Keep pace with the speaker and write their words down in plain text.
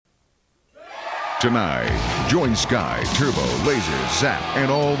Tonight, join Sky, Turbo, Laser, Zap, and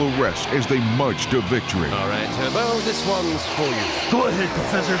all the rest as they march to victory. All right, Turbo, this one's for you. Go ahead,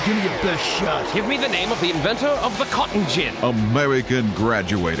 Professor. Give me your best shot. Give me the name of the inventor of the cotton gin. American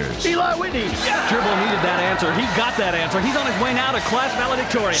Graduators. Eli Whitney. Yeah. Turbo needed that answer. He got that answer. He's on his way now to class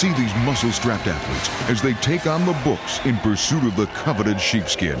valedictorian. See these muscle-strapped athletes as they take on the books in pursuit of the coveted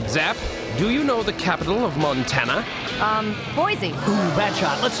sheepskin. Zap, do you know the capital of Montana? Boise. Ooh, bad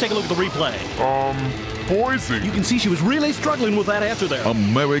shot. Let's take a look at the replay. Boise. You can see she was really struggling with that answer there.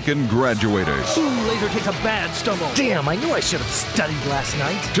 American Graduators. Ooh, Laser takes a bad stumble. Damn, I knew I should have studied last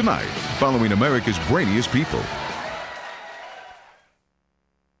night. Tonight, following America's brainiest people